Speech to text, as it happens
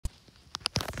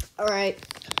Alright,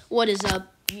 what is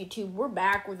up, YouTube? We're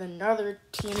back with another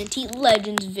Tmnt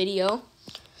Legends video.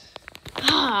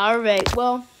 Alright,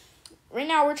 well, right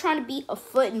now we're trying to beat a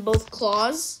foot in both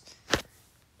claws.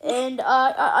 And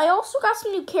I also got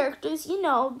some new characters, you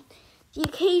know, the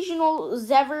occasional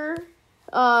xevar.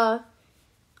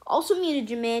 Also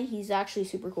mutagen man, he's actually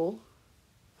super cool.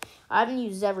 I haven't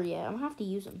used xevar yet, I'm gonna have to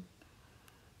use him.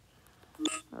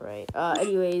 Alright,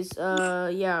 anyways,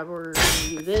 yeah, we're gonna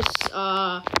do this,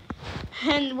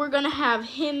 and we're gonna have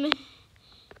him,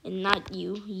 and not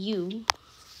you,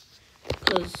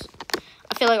 because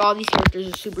I feel like all these characters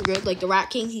are super good, like the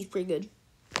Rat King, he's pretty good.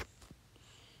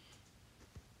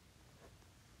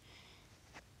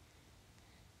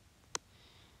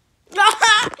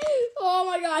 Oh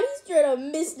my god, he straight up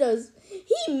missed us.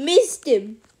 He missed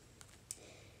him.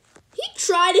 He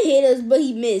tried to hit us, but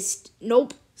he missed.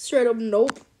 Nope. Straight up,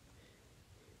 nope.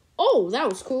 Oh, that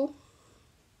was cool.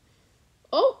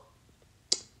 Oh,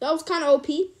 that was kind of OP.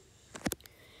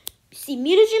 See,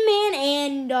 Mutagen Man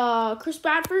and Chris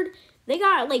Bradford, they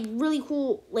got like really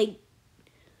cool, like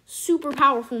super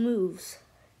powerful moves.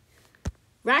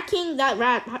 Rat King, that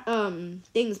rat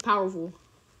thing is powerful.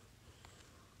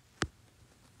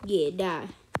 Yeah, die.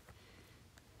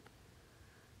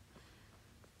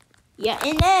 Yeah,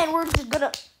 and then we're just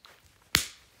gonna.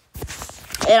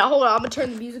 And hold on, I'm gonna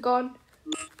turn the music on.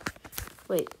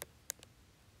 Wait.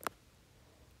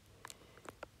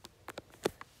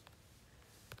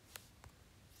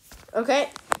 Okay.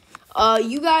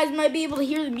 You guys might be able to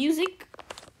hear the music.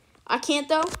 I can't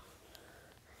though.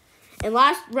 And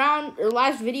last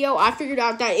video, I figured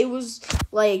out that it was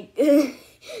like it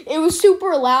was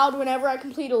super loud whenever I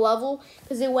complete a level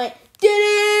because it went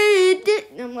and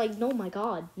I'm like, no, my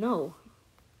god, no.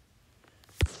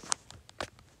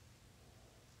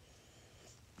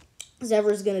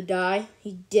 Xevar's gonna die.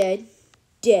 He's dead.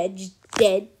 Just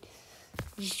dead.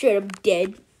 Just straight up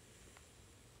dead.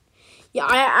 Yeah,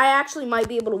 I actually might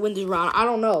be able to win this round. I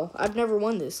don't know. I've never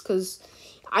won this because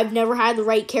I've never had the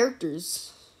right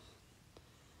characters.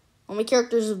 All my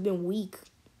characters have been weak.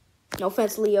 No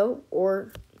offense, Leo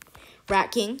or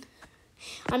Rat King.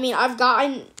 I mean, I've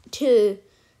gotten to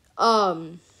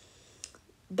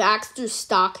Baxter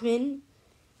Stockman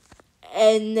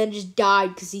and then just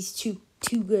died because he's too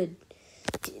good.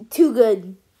 Too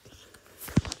good.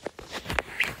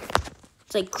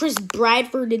 It's like Chris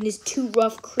Bradford and his too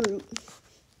rough crew.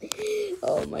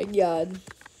 Oh my god.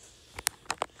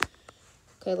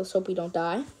 Okay, let's hope we don't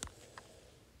die.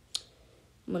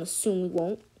 I'm gonna assume we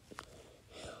won't.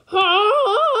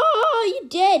 Oh, you're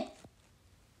dead.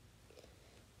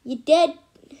 You're dead.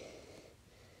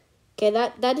 Okay,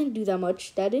 that didn't do that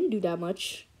much. That didn't do that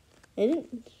much. It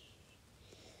didn't.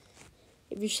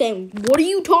 If you're saying, what are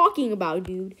you talking about,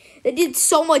 dude? That did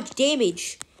so much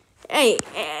damage. Hey,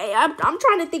 I'm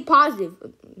trying to think positive.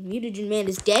 Mutagen Man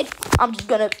is dead. I'm just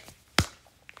gonna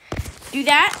do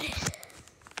that.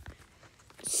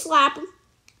 Slap him.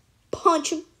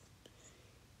 Punch him.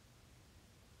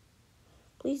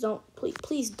 Please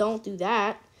don't do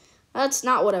that. That's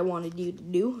not what I wanted you to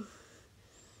do.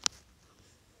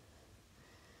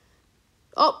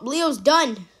 Oh, Leo's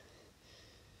done.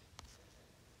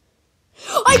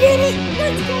 I did it!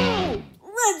 Let's go!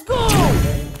 Let's go!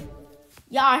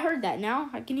 Yeah, I heard that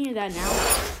now. I can hear that now.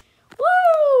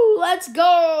 Woo! Let's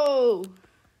go!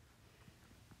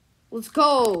 Let's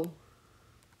go.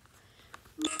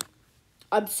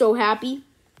 I'm so happy.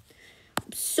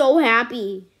 I'm so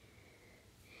happy.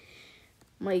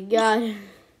 My god. I'm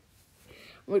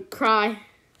gonna cry.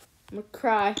 I'm gonna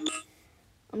cry.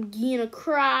 I'm gonna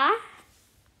cry.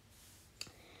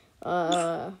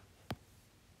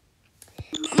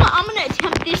 I'm gonna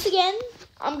attempt this again.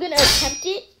 I'm gonna attempt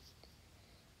it.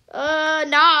 Nah,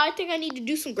 I think I need to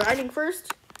do some grinding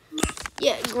first.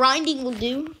 Yeah, grinding will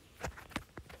do.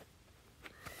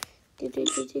 I'm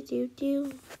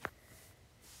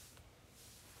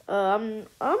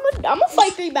gonna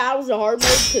fight 3 battles in hard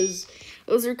mode because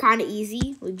those are kind of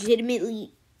easy,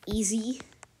 legitimately easy.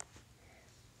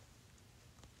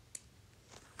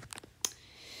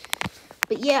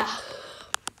 But yeah.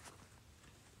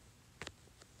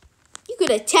 You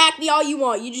could attack me all you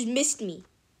want. You just missed me.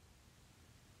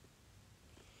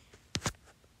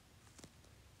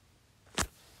 You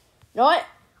know what?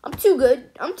 I'm too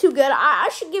good. I'm too good. I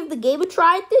should give the game a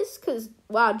try at this because,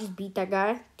 wow, I just beat that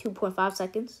guy. 2.5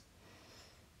 seconds.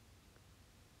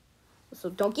 So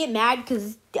don't get mad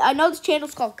because I know this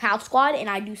channel's called Cow Squad and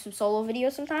I do some solo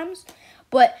videos sometimes.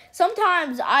 But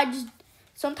sometimes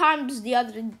the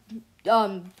other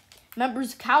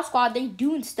members of Cow Squad, they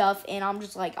doing stuff and I'm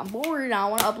just like, I'm bored and I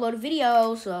want to upload a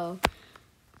video. So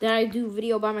that I do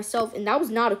video by myself, and that was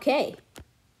not okay.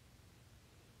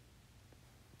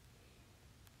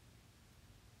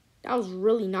 That was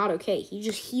really not okay. He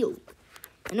just healed.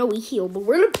 I know we healed, but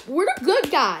we're the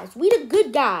good guys. We the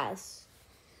good guys.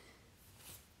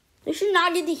 They should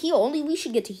not get to heal. Only we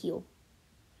should get to heal.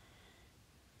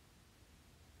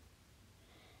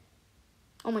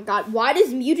 Oh my god, why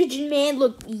does Mutagen Man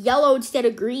look yellow instead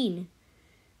of green?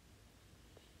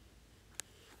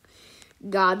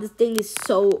 God, this thing is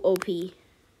so OP.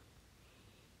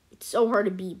 It's so hard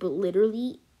to beat, but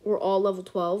literally, we're all level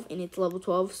 12, and it's level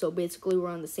 12, so basically we're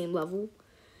on the same level.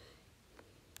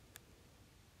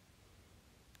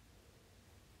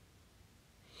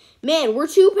 Man, we're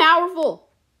too powerful.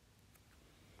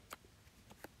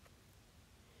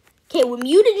 Okay, with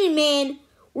Mutagen Man,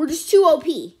 we're just too OP.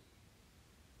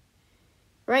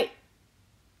 Right?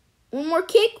 One more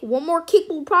kick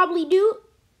will probably do it.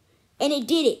 And it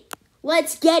did it.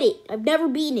 Let's get it. I've never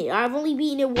beaten it. I've only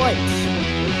beaten it once.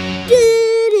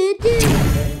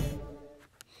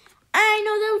 I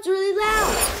know that was really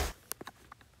loud.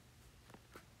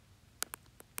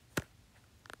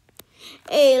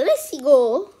 Hey, let's see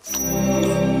go.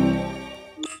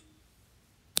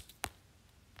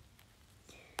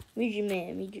 Mutagen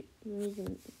Man.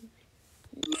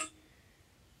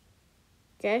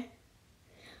 Okay.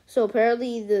 So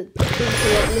apparently the things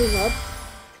are leveling up.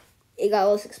 It got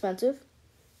less expensive.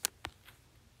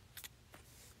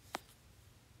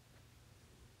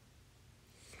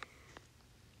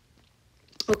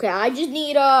 Okay, I just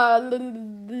need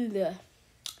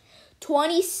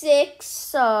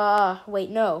 26 wait,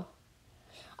 no.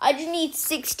 I just need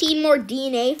 16 more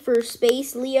DNA for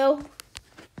Space Leo.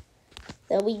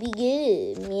 That would be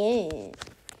good. Yeah.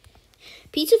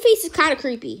 Pizza Face is kind of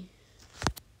creepy.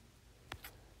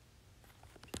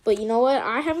 But you know what?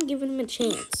 I haven't given him a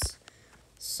chance.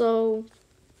 So,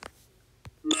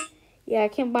 yeah, I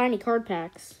can't buy any card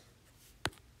packs.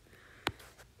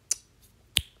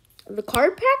 The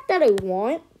card pack that I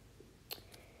want,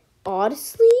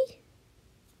 honestly,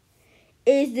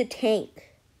 is the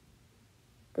tank.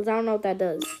 Because I don't know what that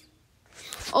does.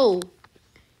 Oh,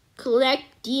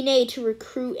 collect DNA to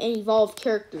recruit and evolve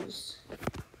characters.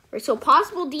 Right, so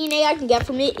possible DNA I can get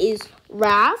from it is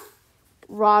Raph,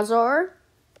 Razar,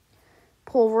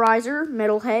 Pulverizer,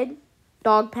 Metalhead,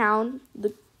 Dog Pound,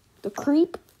 the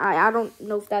Creep. I don't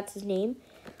know if that's his name.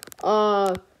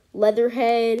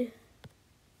 Leatherhead,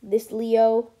 this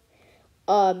Leo,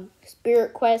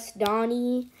 Spirit Quest,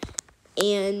 Donnie,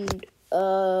 and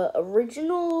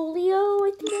Original Leo,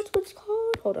 I think that's what it's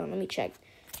called. Hold on, let me check.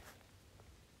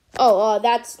 Oh,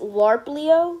 that's LARP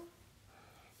Leo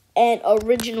and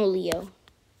Original Leo.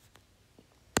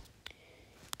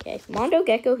 Okay, Mondo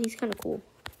Gecko, he's kind of cool.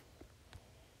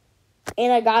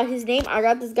 And I got his name. I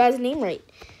got this guy's name right.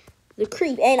 The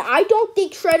Creep. And I don't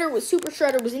think Super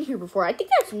Shredder was in here before. I think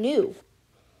that's new.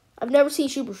 I've never seen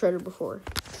Super Shredder before.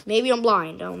 Maybe I'm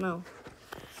blind. I don't know.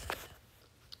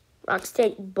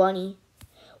 Rocksteady Bunny.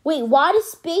 Wait, why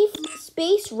does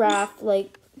Space Raft,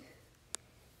 like...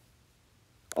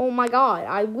 Oh my god.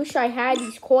 I wish I had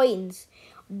these coins.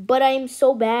 But I am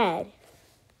so bad.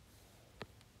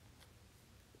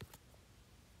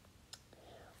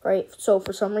 Right, so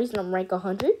for some reason I'm rank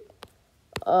 100.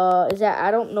 Is that, I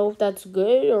don't know if that's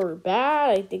good or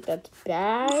bad. I think that's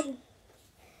bad.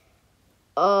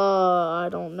 I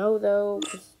don't know though,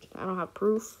 because I don't have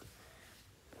proof.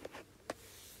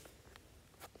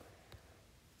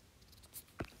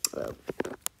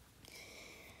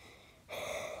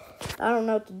 I don't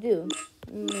know what to do.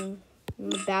 I'm gonna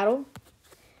battle.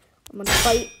 I'm gonna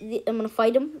fight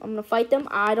him. I'm gonna fight them.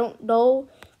 I don't know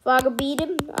if I can beat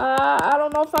him. I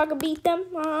don't know if I can beat them.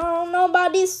 I don't know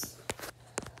about this.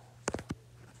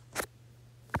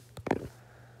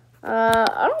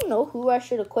 I don't know who I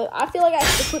should equip. I feel like I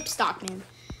should equip Stockman.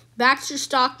 Baxter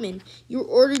Stockman, you're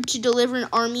ordered to deliver an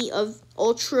army of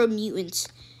ultra mutants,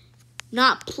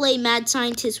 not play mad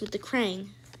scientist with the Krang.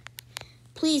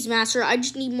 Please, Master, I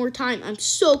just need more time. I'm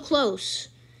so close.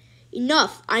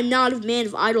 Enough. I'm not a man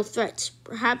of idle threats.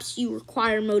 Perhaps you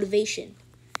require motivation.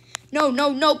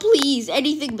 No, please.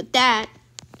 Anything but that.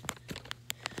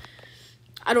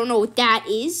 I don't know what that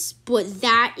is, but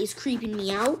that is creeping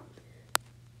me out.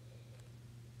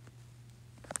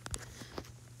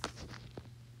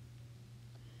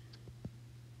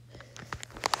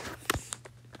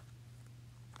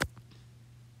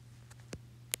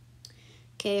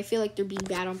 Okay, I feel like they're being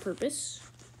bad on purpose.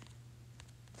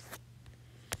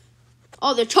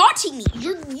 Oh, they're taunting me.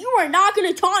 You are not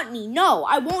going to taunt me. No,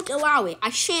 I won't allow it. I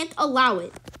shan't allow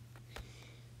it.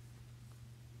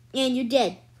 And you're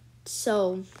dead.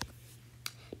 So,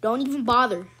 don't even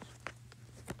bother.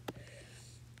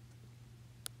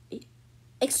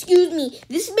 Excuse me,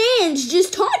 this man's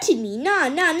just taunted me. Nah.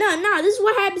 This is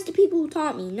what happens to people who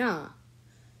taunt me. Nah.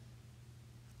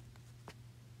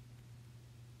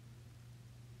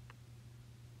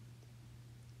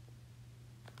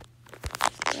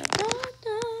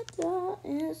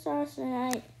 It starts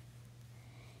tonight.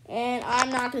 And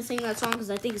I'm not gonna sing that song because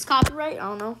I think it's copyright.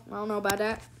 I don't know about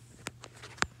that.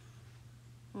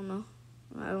 I don't know.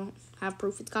 I don't have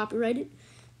proof it's copyrighted,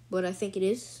 but I think it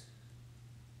is.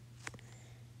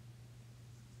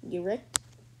 Get wrecked.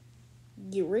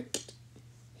 Get ricked.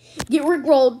 Get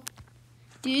rickrolled.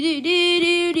 Do do do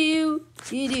do do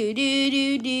do do do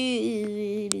do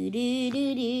do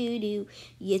do do do.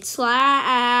 Get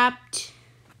slapped.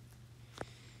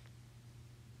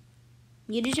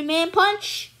 Mutagen man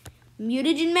punch.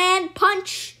 Mutagen man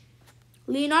punch.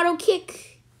 Leonardo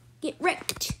kick. Get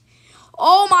wrecked.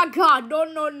 Oh my god. No.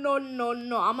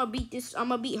 I'm gonna beat this. I'm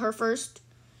gonna beat her first.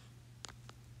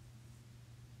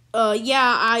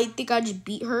 Yeah, I think I just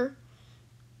beat her.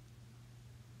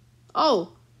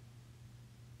 Oh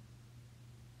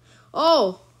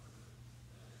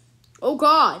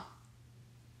god.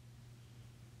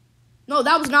 No,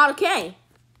 that was not okay.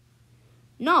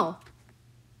 No.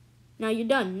 Now you're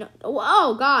done. No.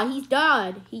 Oh god, he's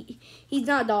died. He's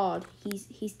not died.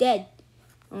 He's dead.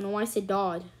 I don't know why I said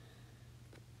died. Can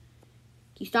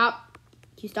you stop?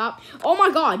 Can you stop? Oh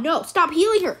my god, no. Stop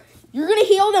healing her. You're gonna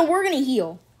heal, then we're gonna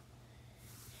heal.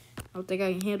 I don't think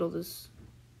I can handle this.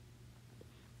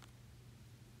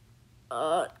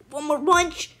 One more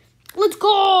punch. Let's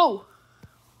go.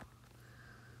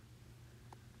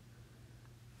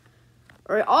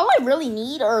 Alright, all I really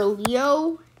need are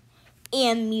Leo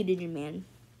and Mutagen Man.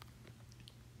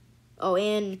 Oh,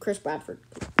 and Chris Bradford.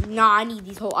 Nah, I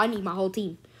need my whole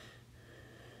team.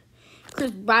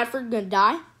 Chris Bradford gonna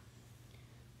die.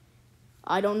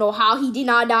 I don't know how he did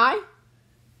not die.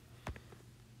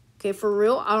 Okay, for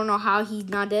real, I don't know how he's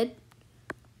not dead.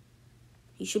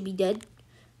 He should be dead,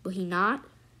 but he not.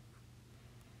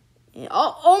 And,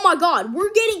 oh my god,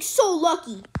 we're getting so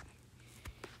lucky.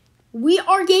 We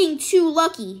are getting too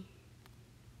lucky.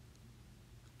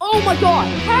 Oh my god,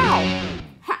 how?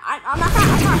 I'm not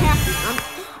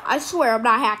hacking. I swear I'm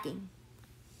not hacking.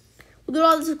 Look at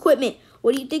all this equipment.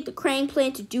 What do you think the Krang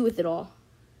planned to do with it all?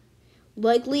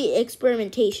 Likely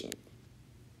experimentation.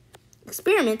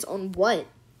 Experiments on what?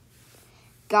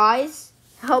 Guys,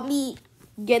 help me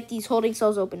get these holding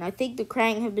cells open. I think the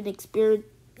Krang have been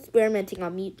experimenting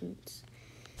on mutants.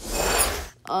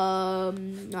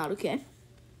 Not okay.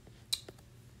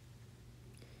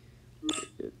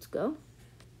 Let's go.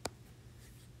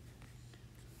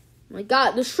 Oh my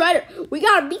god, the Shredder. We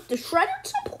gotta beat the Shredder at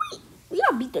some point. We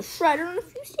gotta beat the Shredder in a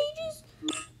few stages.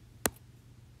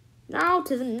 Now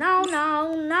to the now.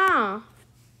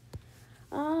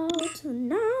 Oh, to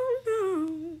now.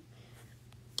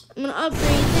 I'm gonna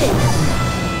upgrade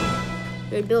this.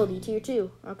 Good ability, tier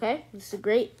 2. Okay, this is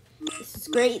great.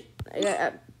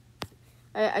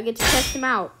 I get to test him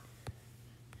out.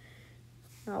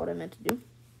 Not what I meant to do.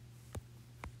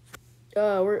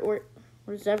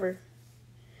 Where's Xevar?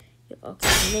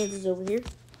 Okay, Mans is over here.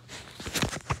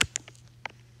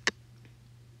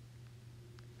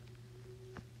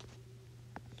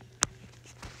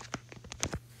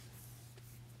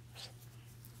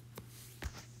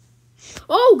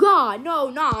 Oh god, no,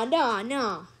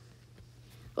 nah.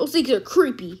 Those things are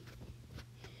creepy.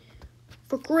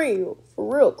 For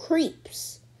real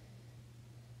creeps.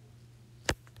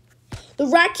 The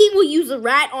Rat King will use a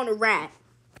rat on a rat.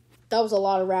 That was a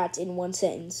lot of rats in one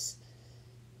sentence.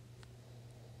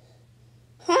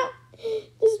 Ha!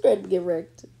 This is trying to get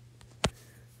wrecked.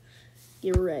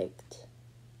 Get wrecked.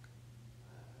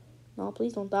 No,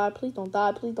 please don't die. Please don't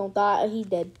die. Please don't die. He's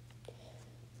dead.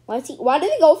 Why did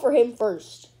he go for him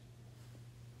first?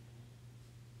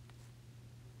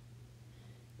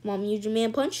 Come on, Mutagen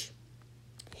Man punch.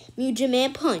 Mutagen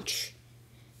Man punch.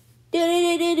 I'm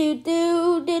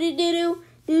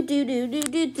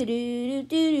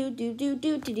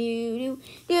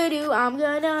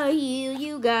gonna heal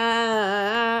you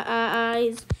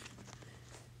guys.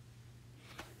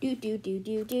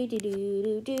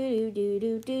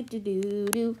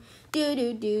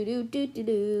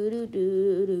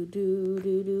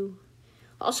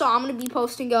 Also, I'm gonna be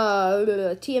posting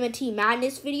a TMNT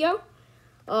Madness video.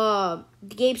 The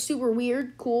game's super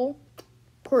weird, cool,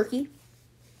 quirky.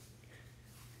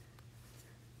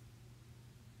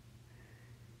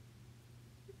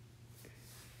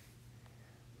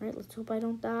 Alright, let's hope I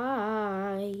don't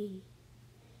die.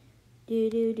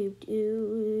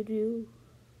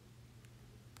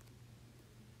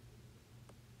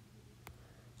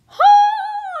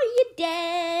 Oh, you're dead.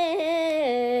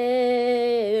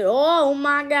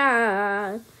 my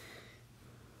God.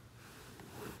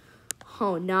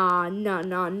 Oh, nah.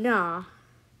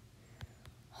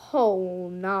 Oh,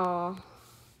 nah.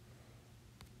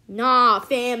 Nah,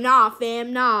 fam.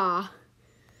 I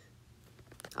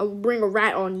will bring a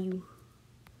rat on you.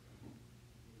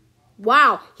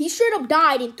 Wow, he straight up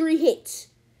died in 3 hits.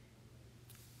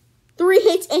 3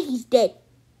 hits and he's dead.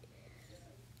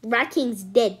 Rat King's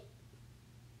dead.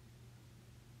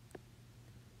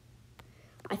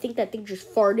 I think that thing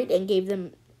just farted and gave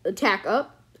them attack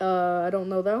up. I don't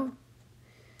know though.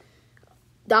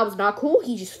 That was not cool.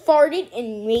 He just farted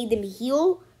and made them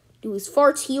heal. Do his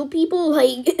farts heal people?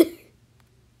 Like,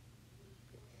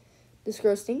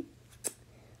 disgusting.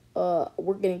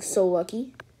 We're getting so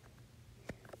lucky.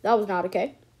 That was not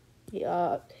okay.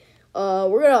 We're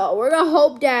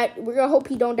gonna hope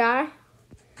he don't die.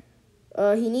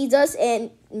 He needs us and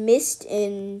missed,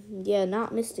 and yeah,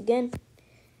 not missed again.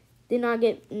 Did not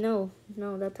get no.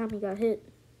 That time he got hit.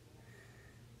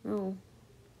 No.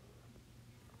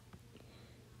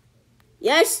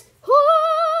 Yes.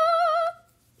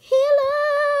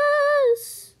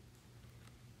 Healers.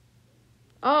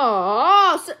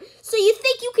 Oh, so you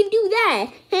think you can do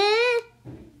that, huh?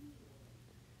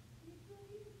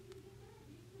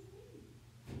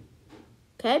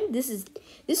 Okay, this is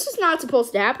not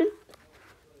supposed to happen.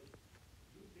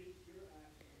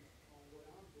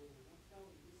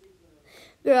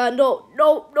 Yeah, no.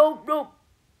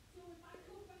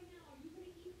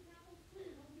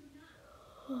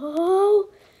 Oh,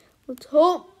 let's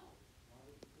hope.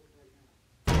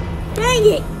 Dang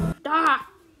it! Ah,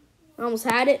 I almost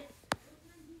had it.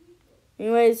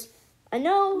 Anyways, I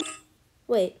know.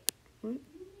 Wait,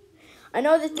 I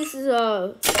know that this is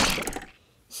a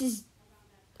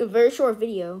very short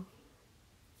video,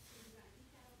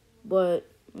 but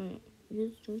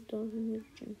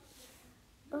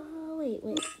oh wait.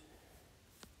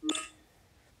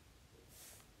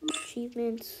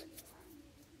 Achievements.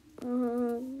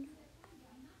 You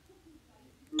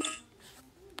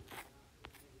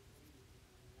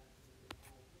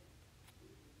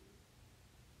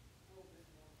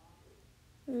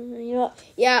know what?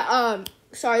 Yeah,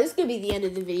 sorry, this is gonna be the end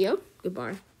of the video.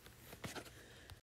 Goodbye.